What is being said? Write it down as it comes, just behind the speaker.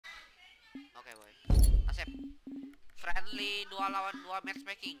sip. Friendly 2 lawan 2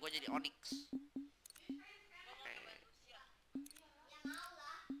 matchmaking, gue jadi Onyx. Oke.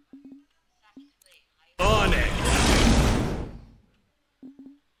 Onyx.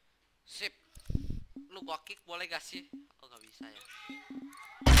 Sip. Lu gua kick boleh gak sih? Oh nggak bisa ya.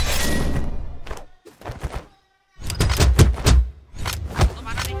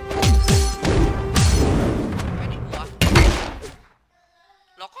 Kemana nih? Ini gua.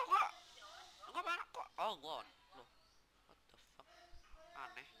 Loh kok gua mana kok? Oh gua. Loh. What the fuck?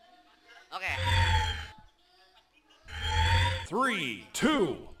 Aneh. Oke. 3,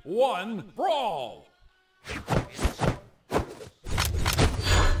 2, 1, brawl.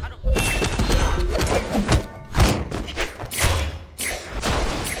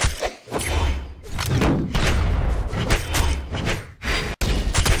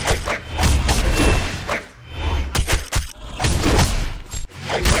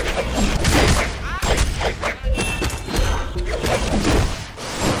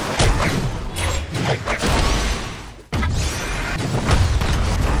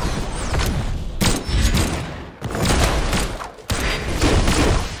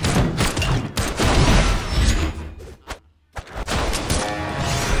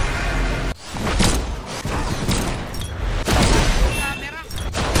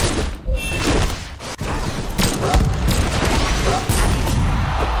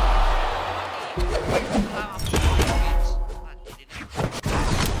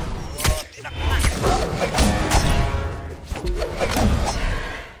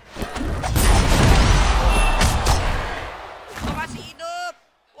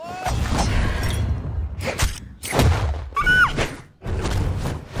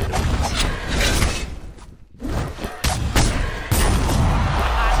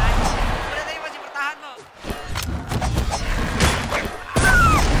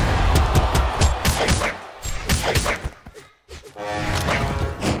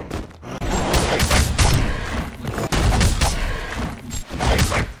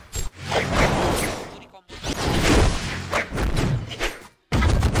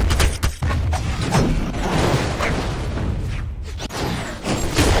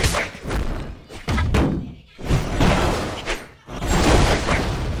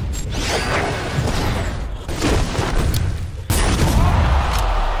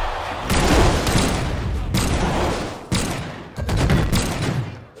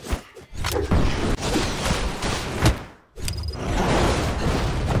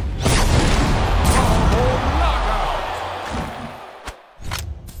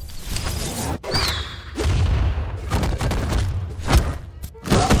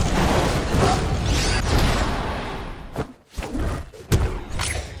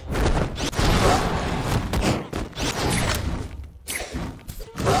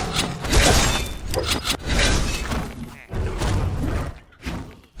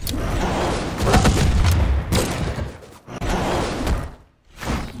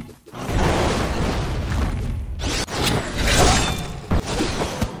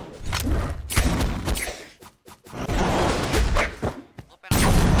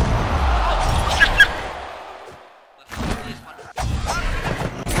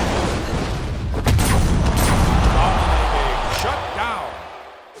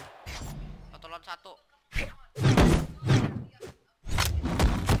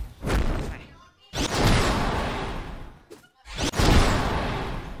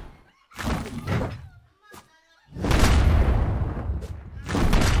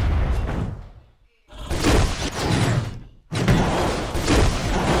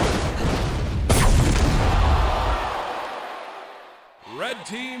 Red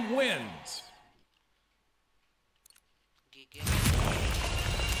team wins. GG.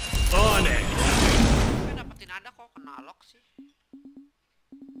 Onyx. Gue dapetin ada kok kena lock sih.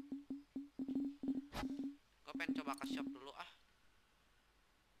 Gue pengen coba ke shop dulu ah.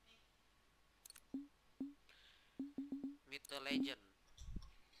 Meet the legend.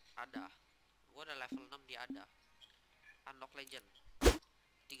 Ada. Gue udah level 6 di ada. Unlock legend.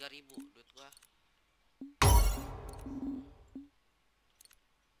 3.000 duit gua.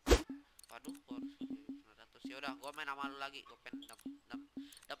 Waduh, gua harus 900. Ya udah, gua main sama lu lagi. Gua pengen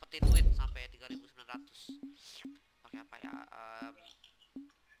dapetin duit sampai 3.900. Pakai apa ya?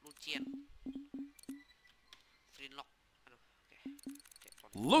 Lucien. Free lock. Aduh, oke.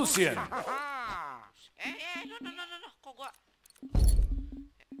 Lucien. No. Kok gua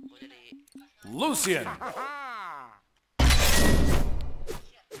gua jadi Lucien.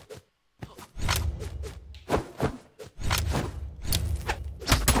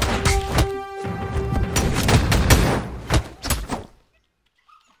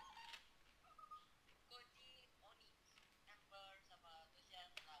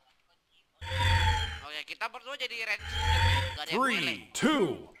 Kita berdua jadi range. Gak ada yang melee.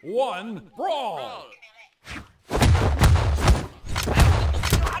 3, 2, 1, brawl! Brawl.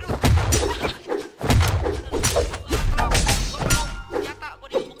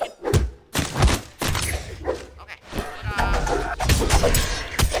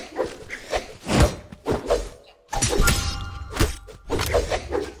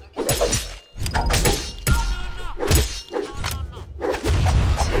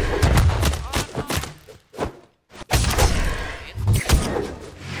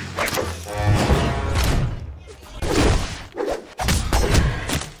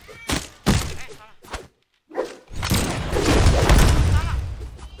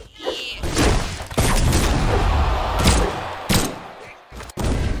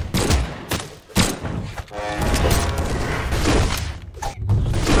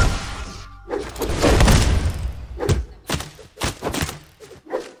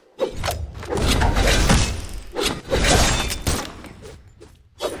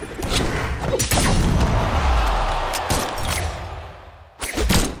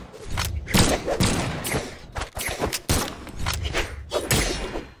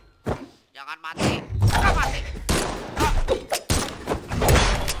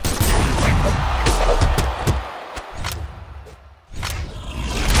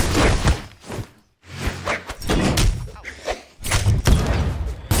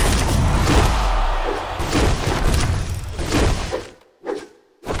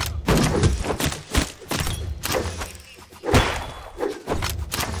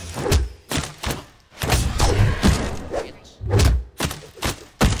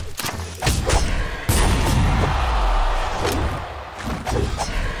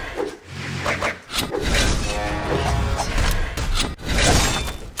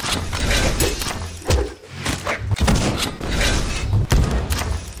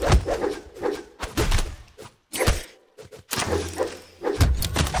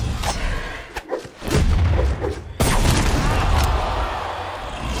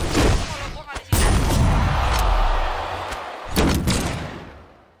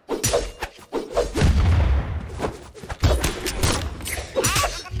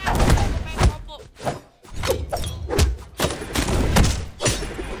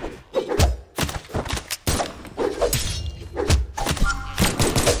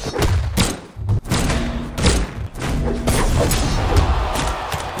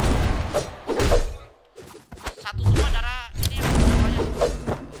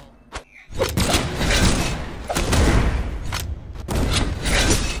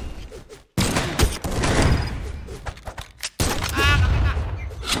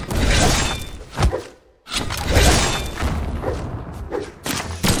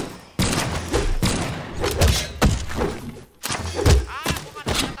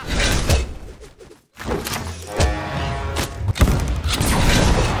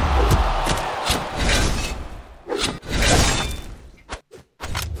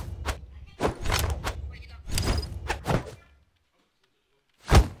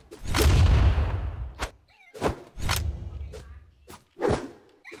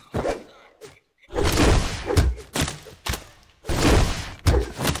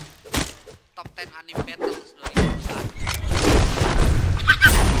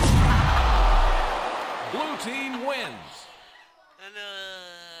 team wins.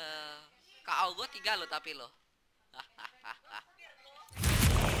 KO gue 3 lo tapi lo.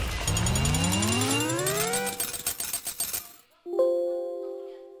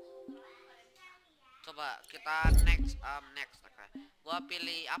 Coba kita next. Gua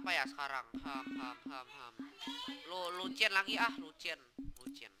pilih apa ya sekarang? Lucien lagi ah, Lucien.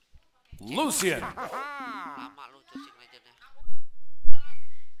 Lucian. Lama lu choosing legendnya.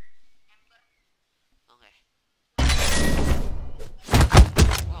 Oke.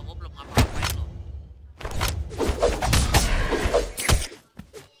 Wah, gua belum ngapa-ngapain lo.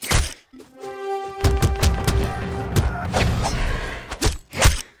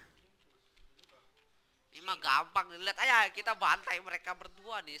 Ini mah gampang nih, lihat aja kita bantai mereka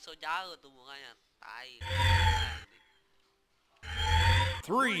berdua nih, so jauh tuh mukanya. Tai.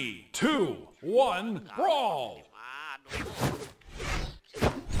 3, 2, 1, brawl!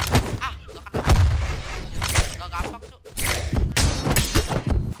 Ah, gak gampang tuh.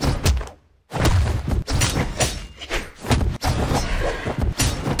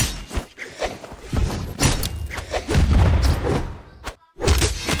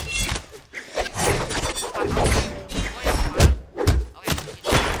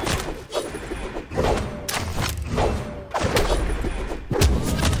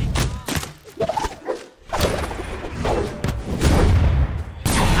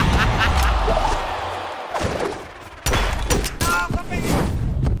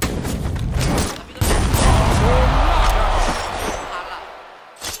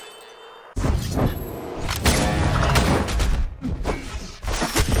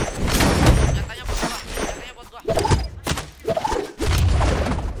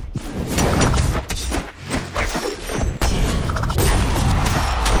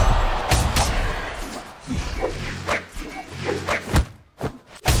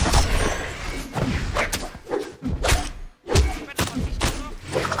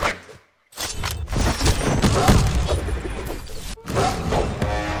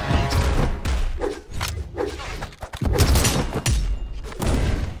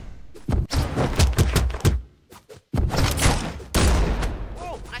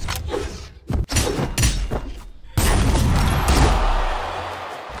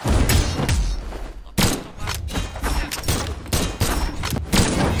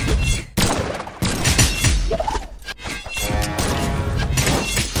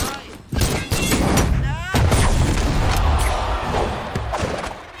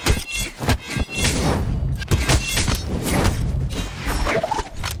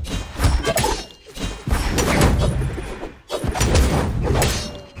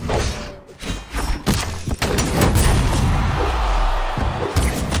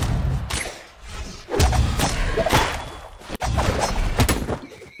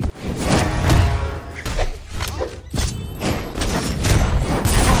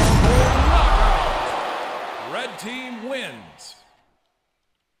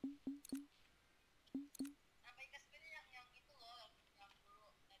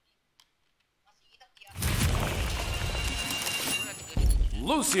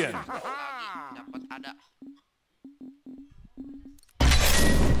 Lucian. Lagi dapat ada.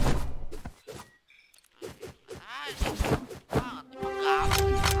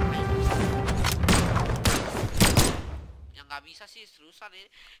 Yang nggak bisa sih seriusan ini.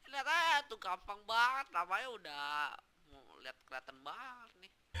 Lihat aja tuh gampang banget. Namanya udah mau lihat kelihatan banget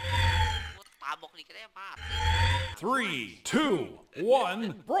nih. Mau tabok dikit aja mati. 3, 2,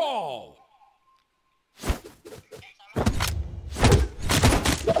 1, brawl!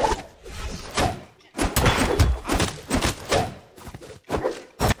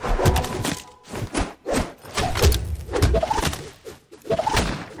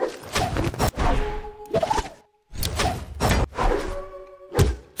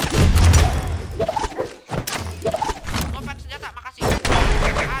 Lompat senjata, makasih.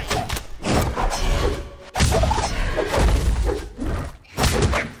 Hai.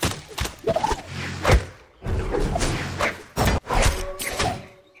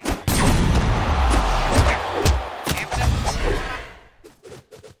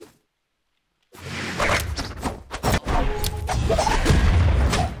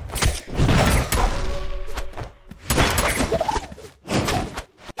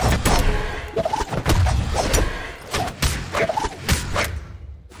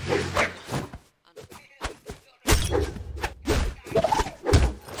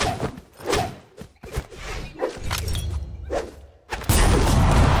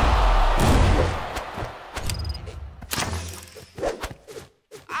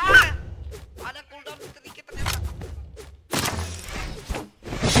 Ada cooldown sedikit ternyata.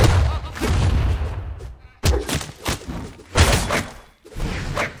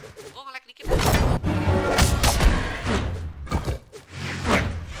 Gua nge-lag dikit.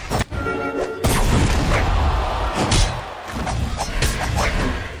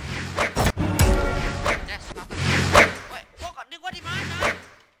 Yes, mata. Woi, gua di mana?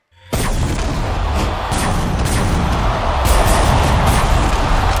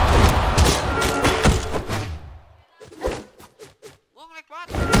 Gua nge-lag banget.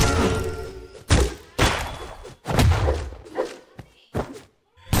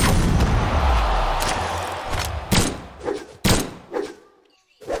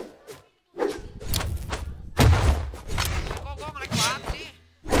 Kok gua nge-lag banget sih?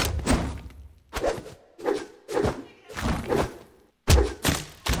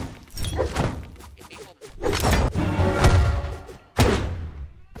 Ini home.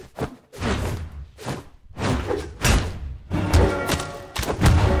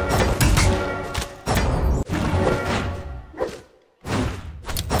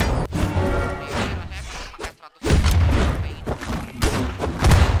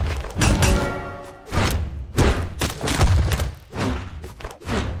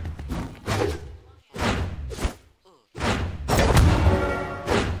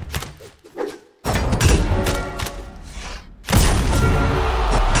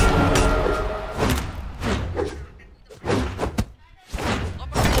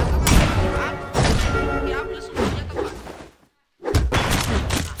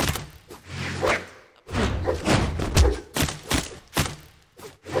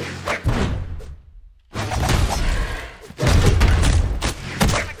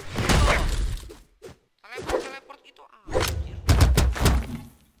 Teleport gitu anjir.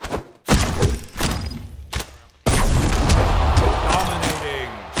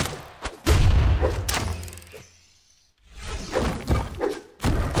 Dominating.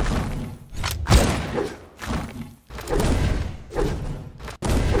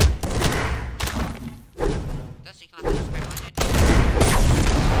 Kita sih ngeliatin spamnya dia.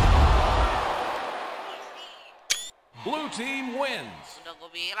 Blue team wins. Udah gue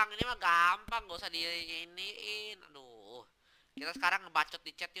bilang ini mah gampang, gak usah diiniin. Aduh. Kita sekarang ngebacot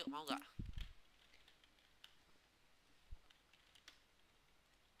di chat yuk, mau gak?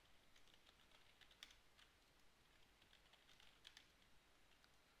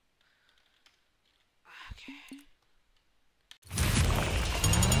 Oke.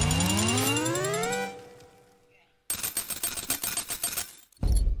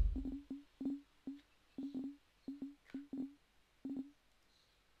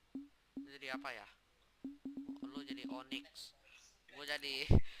 Jadi apa ya? Lu jadi Onyx. Gue jadi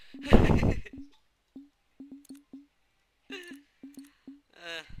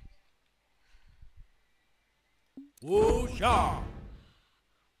Wusha.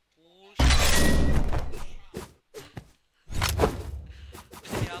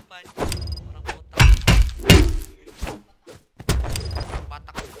 Jadi apa ini? Orang botak.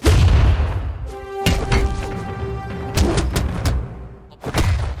 Batak. Kok pakai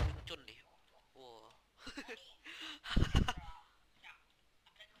kuncun deh. Wow.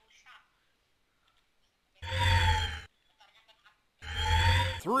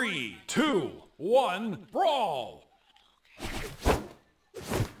 3, 2, 1, brawl!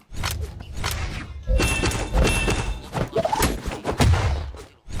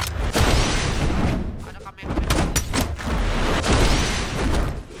 Ada kamera.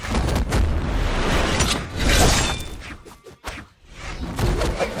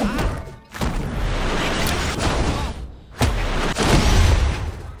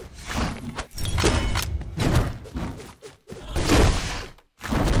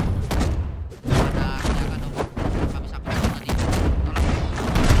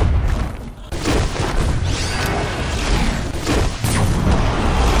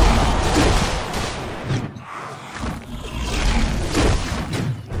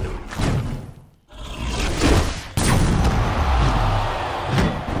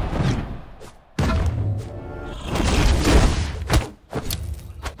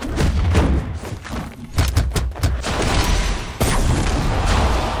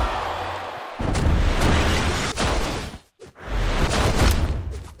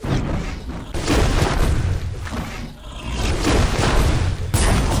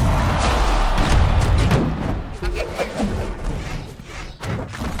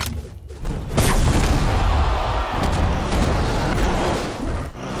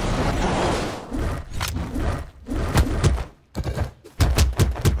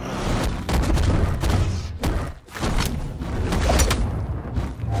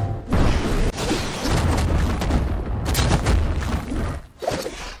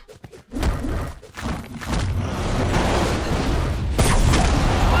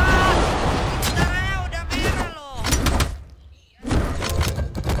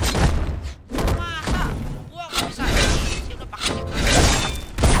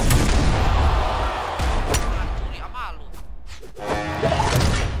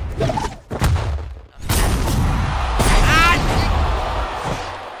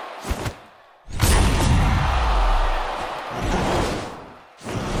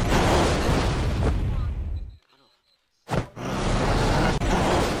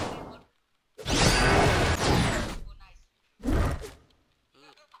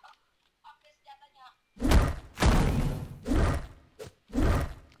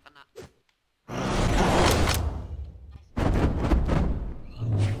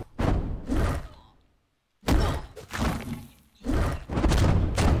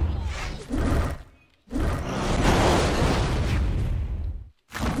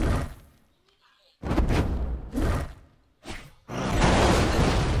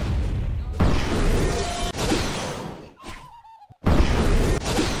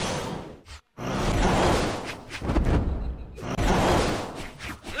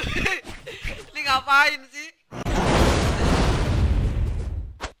 Ngapain sih?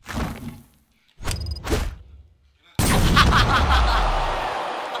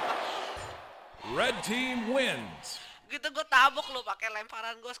 Red team wins. Gitu gue tabok lo pakai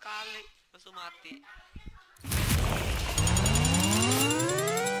lemparan gue sekali, langsung mati.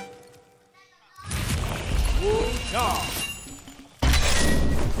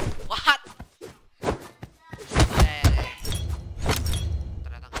 What?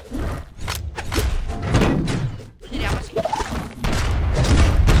 Ternyata enggak. Lu jadi apa sih?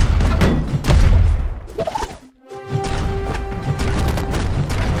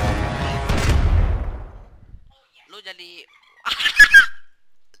 Lu jadi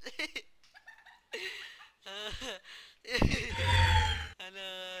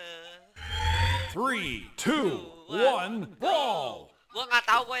Three, two, one, brawl! Gua nggak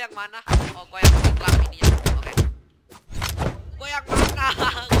tahu gua yang mana. Oh, gua yang klub ini ya. Oke. Gua yang mana?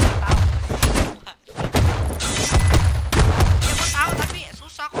 Gua nggak tahu. Ya gua tahu tapi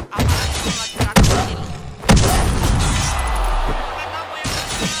susah kok. Apalagi kalau lagi berantem sendiri. Gua nggak tahu gua yang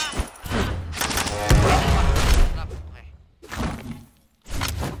mana. Oke.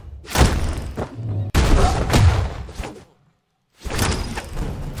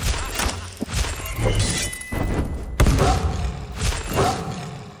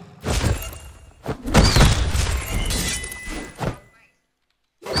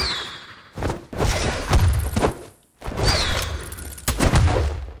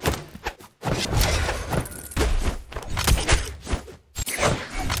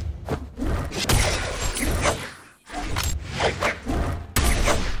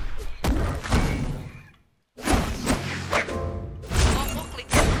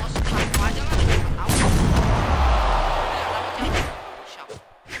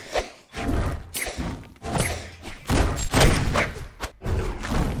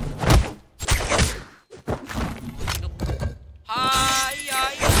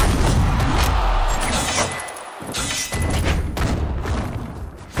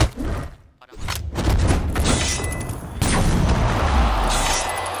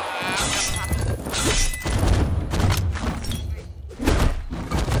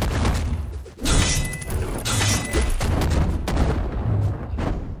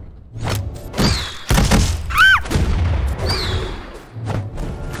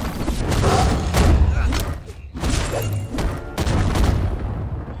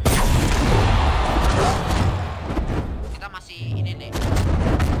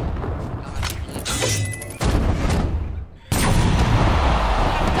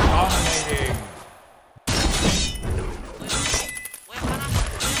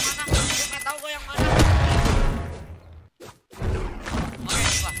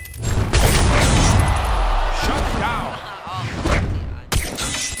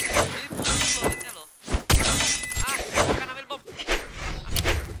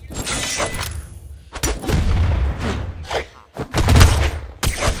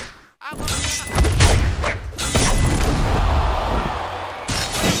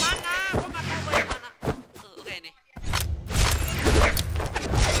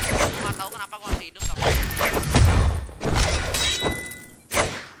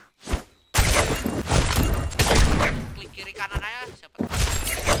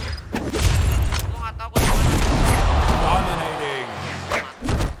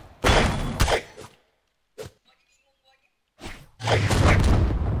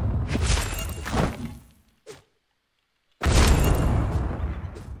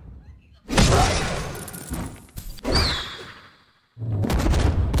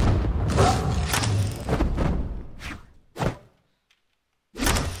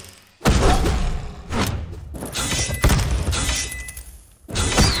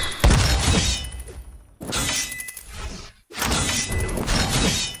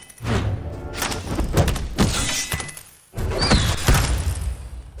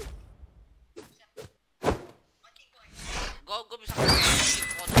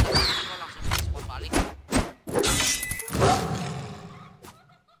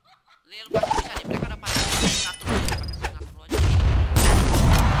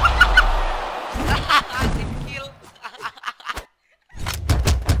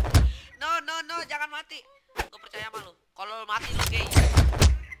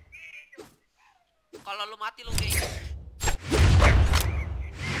 kalau lu mati lu kayak.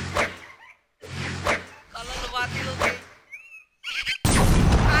 Kalau lu mati lu kayak.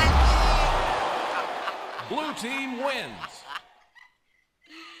 Blue team wins.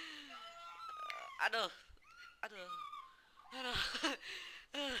 Aduh. Aduh. Aduh.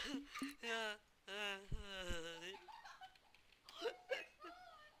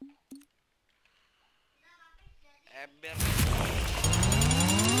 Ember.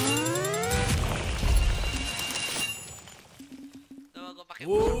 Coba gue pakai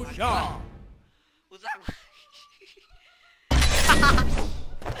Wusha. usang.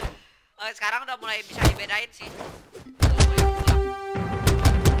 Sekarang udah mulai bisa dibedain sih.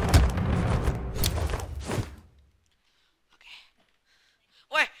 Oke.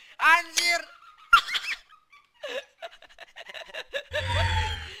 Weh, anjir.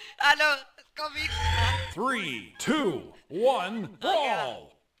 Aduh, komik. 3, 2, 1,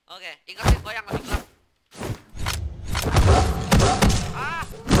 brawl. Oke, tinggalin gue yang lebih gelap. Ah.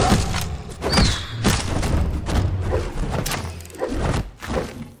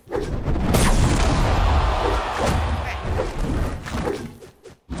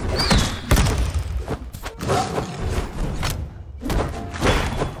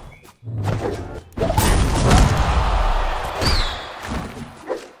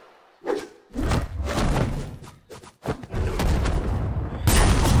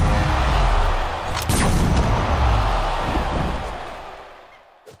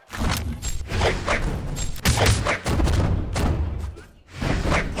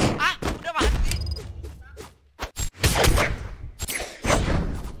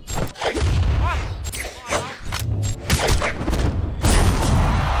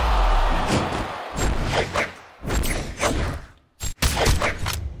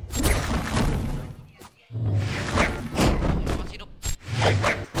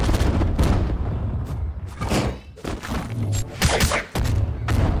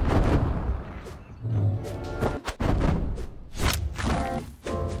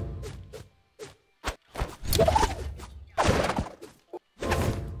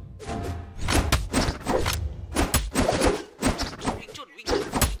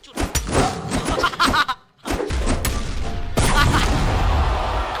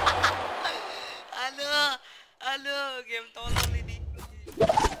 Game tolol ini.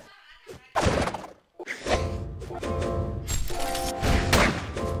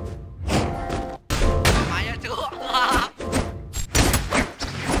 Ayo cuy.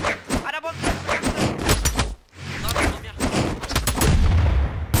 Ada bom. Bomnya.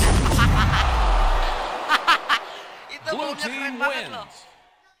 Itu bomnya keren banget loh.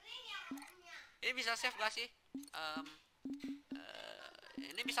 Ini bisa save gak sih?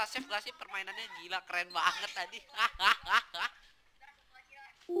 Ini bisa save gak sih? Permainannya gila, keren banget tadi.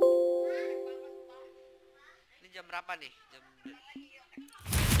 Ini jam berapa nih? Jam.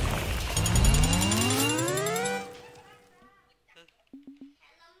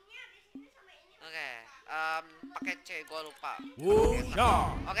 Oke, pakai C, gua lupa.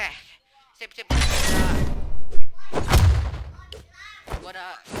 Oke, sip. Gua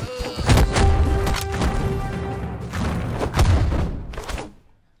ada.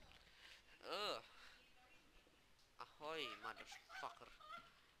 Ahoy, motherfucker.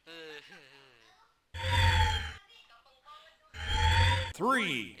 3,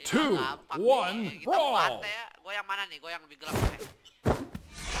 2, 1, brawl. Gue yang mana nih? Gue yang lebih gelap.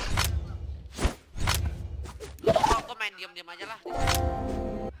 Gue main diam-diam aja lah.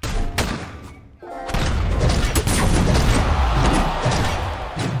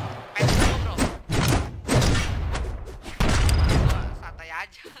 Main dulu bro. Santai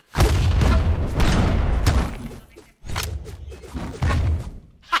aja.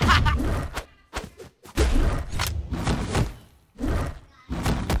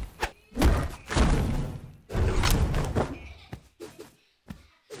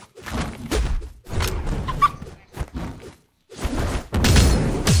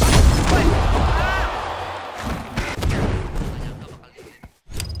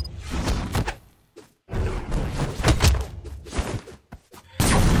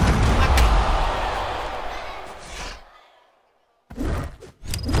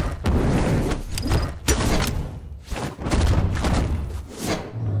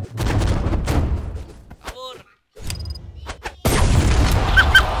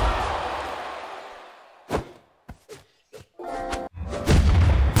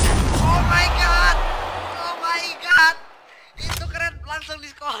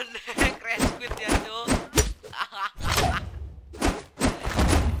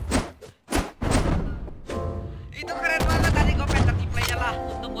 Itu keren banget tadi, gue pengen replaynya lah.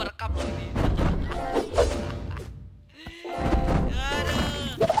 Untung gue rekam loh ini.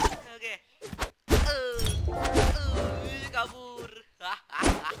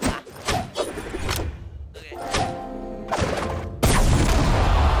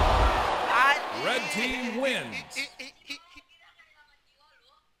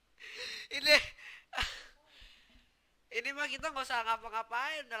 Ini ini mah kita nggak usah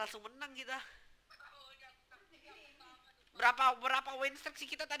ngapa-ngapain, udah langsung menang kita. Berapa win streak sih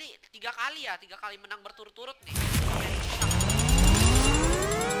kita tadi? 3 kali ya, 3 kali menang berturut-turut nih.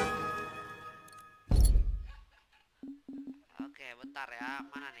 Oke, bentar ya,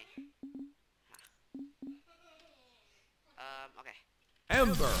 mana nih? Oke.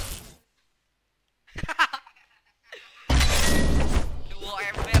 Ember. Duo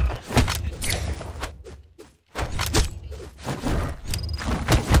ember.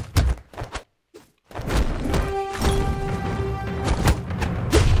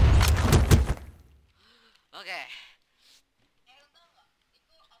 Oke.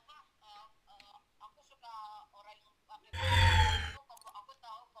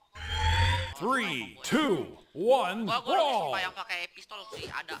 Three, two, one, Gua lebih brawl. suka yang pakai pistol sih,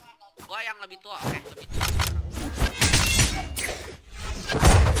 ada. Gua yang lebih tua, oke, lebih tua.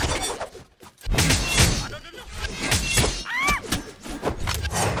 Aduh, aduh, aduh. Ah!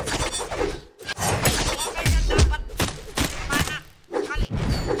 Gua pengen dapat mana kali.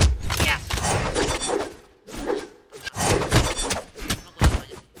 Yes. Tunggu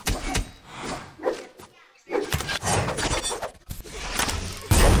aja.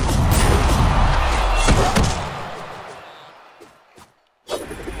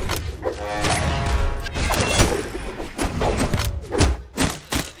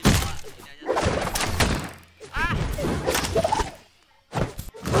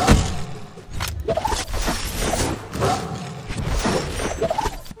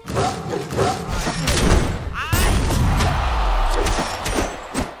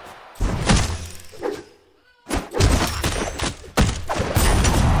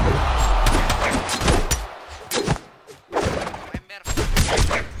 Ember.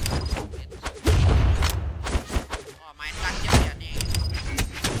 Oh, main kacau ya nih.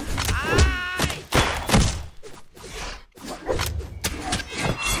 Ai.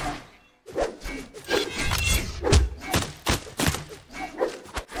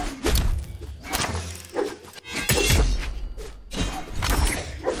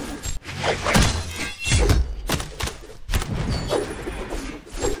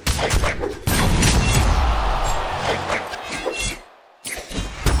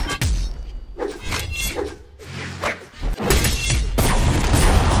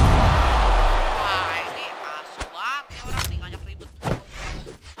 Wah, ini masuk banget nih orang nih, ngajak ribut.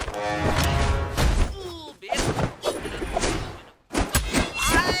 Bir.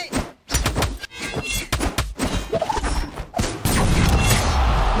 Ai.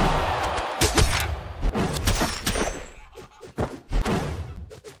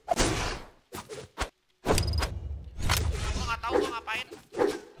 Gua nggak tahu gua ngapain.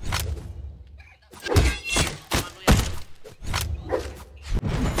 Cuman lu ya.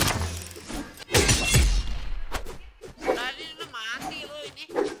 Tadi udah mati lo ini.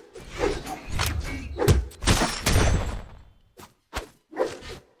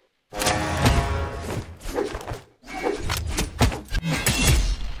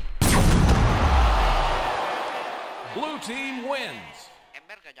 Blue team wins.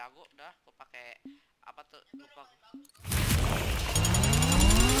 Ember gak jago dah, gua pakai apa tuh? Lupa.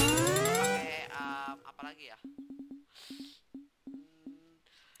 Pakai apa lagi ya?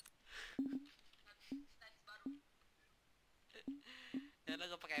 Ya udah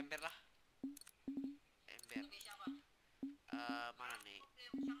gua pakai ember lah. Ember. Mana nih?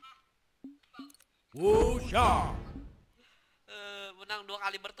 Wusha. Menang 2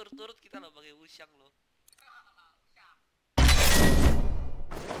 kali berturut-turut kita loh pakai Wushang loh.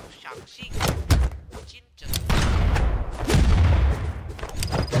 Wushang sih. Cincin.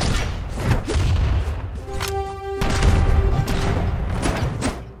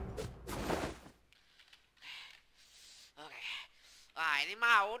 Oke. Wah, ini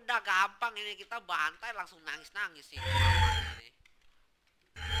mah udah gampang ini, kita bantai langsung nangis-nangis sih.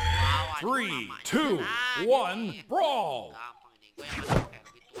 Wow, ada 3, mamanya. 2, Nah, 1, ini. brawl. Gampang ini, gue yang mana pakai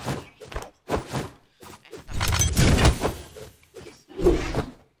lebih tua nih. Tapi.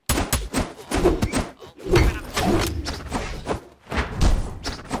 Oh, enak.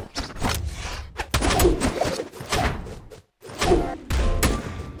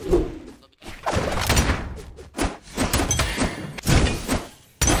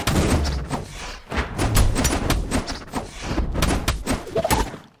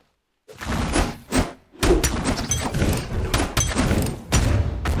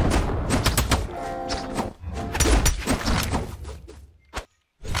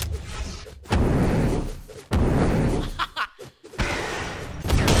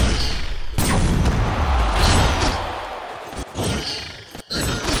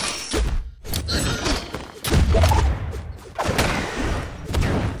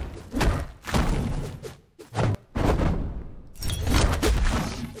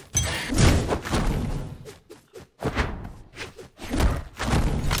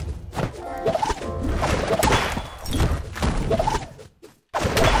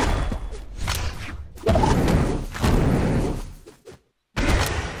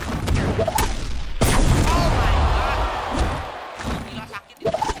 sakit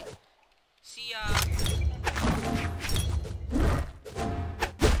itu. Siap.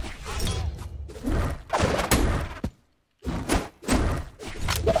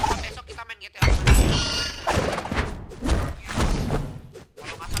 Besok kita main GTA.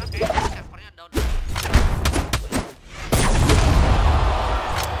 Kalau nggak salah kayak servernya down.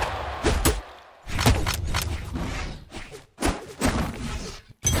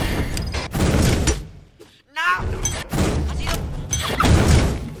 Nah, masih hidup.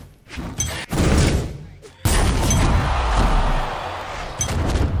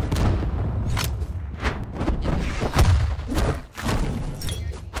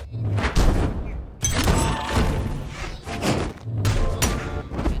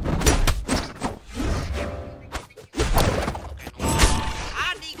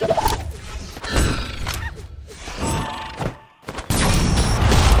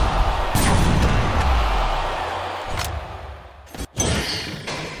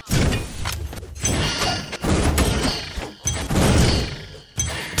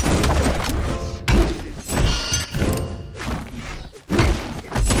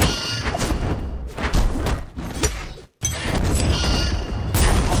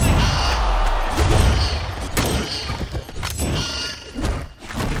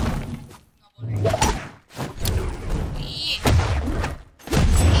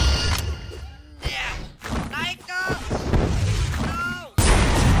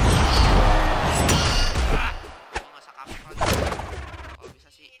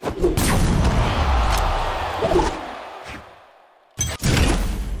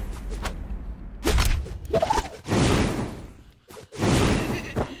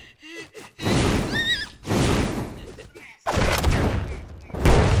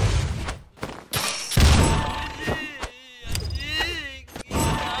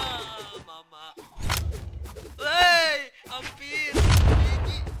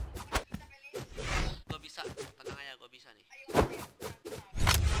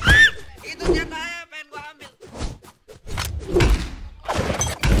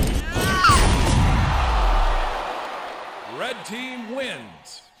 Red team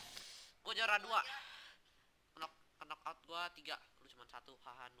wins. Gue juara 2. Knockout gue 3. Lu cuma 1.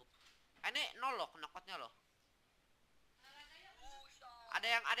 Haha noob. Ini 0 loh knockoutnya loh. Ada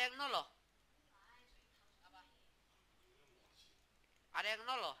yang 0 loh. Ada yang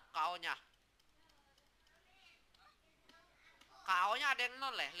 0 loh KO-nya. KO-nya ada yang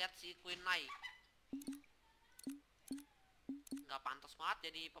 0 ya. Lihat si Queen Nai. Gak pantas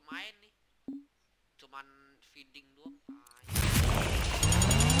banget jadi pemain nih. Cuman feeding doang.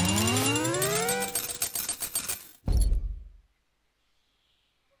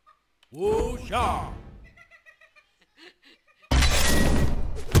 Wusha.